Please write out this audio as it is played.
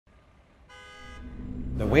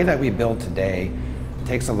The way that we build today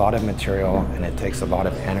takes a lot of material and it takes a lot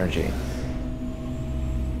of energy.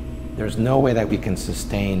 There's no way that we can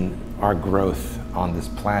sustain our growth on this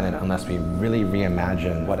planet unless we really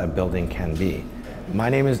reimagine what a building can be. My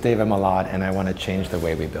name is David Malad and I want to change the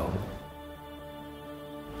way we build.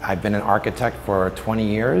 I've been an architect for 20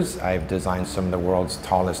 years. I've designed some of the world's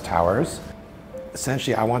tallest towers.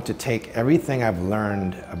 Essentially, I want to take everything I've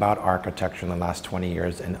learned about architecture in the last 20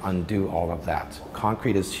 years and undo all of that.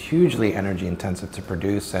 Concrete is hugely energy intensive to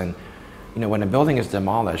produce, and when a building is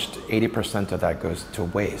demolished, 80% of that goes to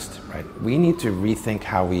waste, right? We need to rethink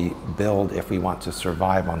how we build if we want to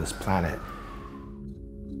survive on this planet.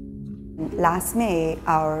 Last May,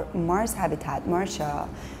 our Mars habitat, Marsha,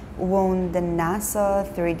 won the NASA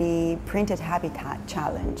 3D Printed Habitat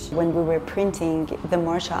Challenge. When we were printing the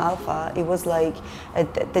Marsha Alpha, it was like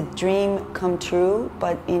the dream come true,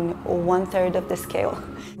 but in 1/3 of the scale.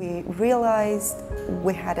 We realized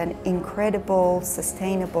we had an incredible,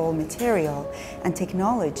 sustainable material and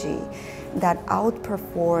technology that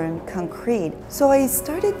outperformed concrete. So I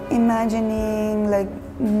started imagining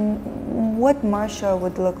what Marsha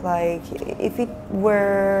would look like if it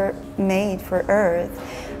were made for Earth.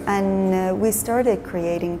 And we started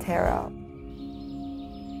creating Terra.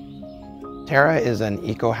 Terra is an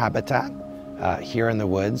eco-habitat here in the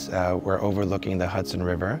woods. We're overlooking the Hudson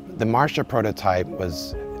River. The Marsha prototype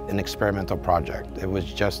was an experimental project. It was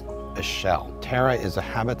just a shell. Terra is a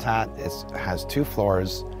habitat. It has 2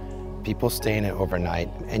 floors. People stay in it overnight,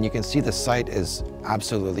 and you can see the site is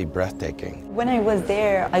absolutely breathtaking. When I was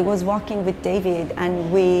there, I was walking with David,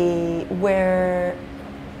 and we were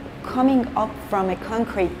coming up from a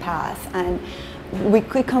concrete path, and we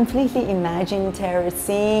could completely imagine Terra,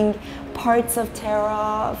 seeing parts of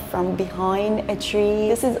Terra from behind a tree.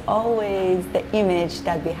 This is always the image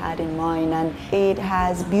that we had in mind, and it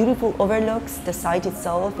has beautiful overlooks. The site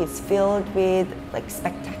itself is filled with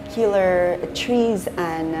spectacular trees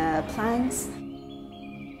and plants.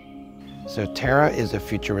 So Terra is a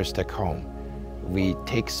futuristic home. We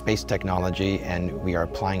take space technology and we are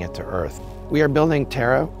applying it to Earth. We are building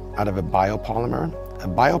Terra out of a biopolymer. A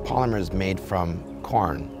biopolymer is made from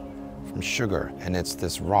corn, from sugar, and it's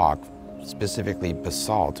this rock, specifically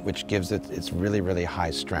basalt, which gives it its really, really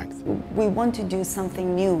high strength. We want to do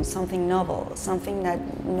something new, something novel, something that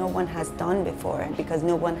no one has done before, because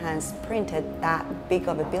no one has printed that big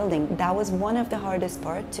of a building. That was one of the hardest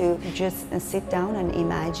parts, to just sit down and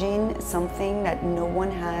imagine something that no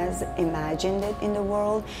one has imagined it in the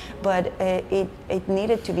world, but it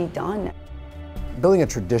needed to be done. Building a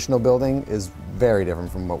traditional building is very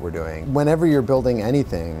different from what we're doing. Whenever you're building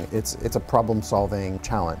anything, it's a problem-solving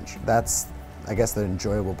challenge. That's, I guess, the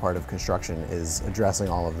enjoyable part of construction, is addressing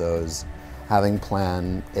all of those, having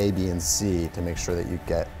plan A, B, and C to make sure that you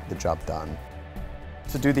get the job done.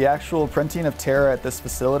 To do the actual printing of Terra at this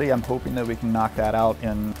facility, I'm hoping that we can knock that out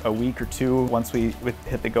in a week or 2 once we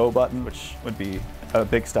hit the go button, which would be a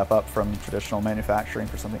big step up from traditional manufacturing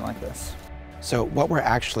for something like this. So what we're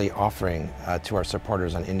actually offering to our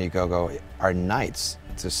supporters on Indiegogo are nights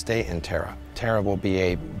to stay in Terra. Terra will be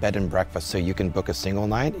a bed and breakfast, so you can book a single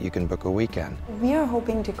night, you can book a weekend. We are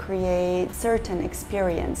hoping to create certain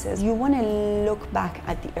experiences. You want to look back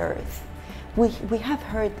at the Earth. We have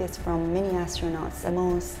heard this from many astronauts. The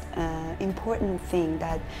most important thing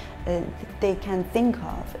that they can think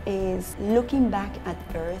of is looking back at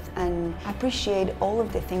Earth and appreciate all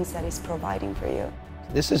of the things that it's providing for you.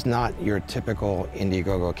 This is not your typical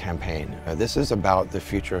Indiegogo campaign. This is about the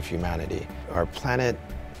future of humanity. Our planet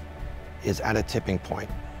is at a tipping point.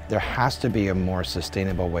 There has to be a more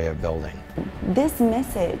sustainable way of building. This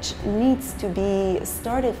message needs to be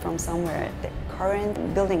started from somewhere. The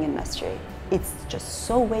current building industry, it's just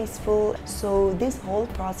so wasteful. So this whole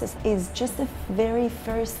process is just the very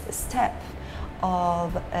first step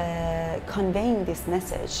of conveying this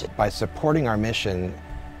message. By supporting our mission,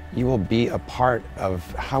 you will be a part of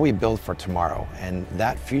how we build for tomorrow, and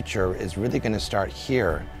that future is really going to start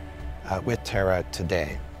here with Terra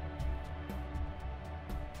today.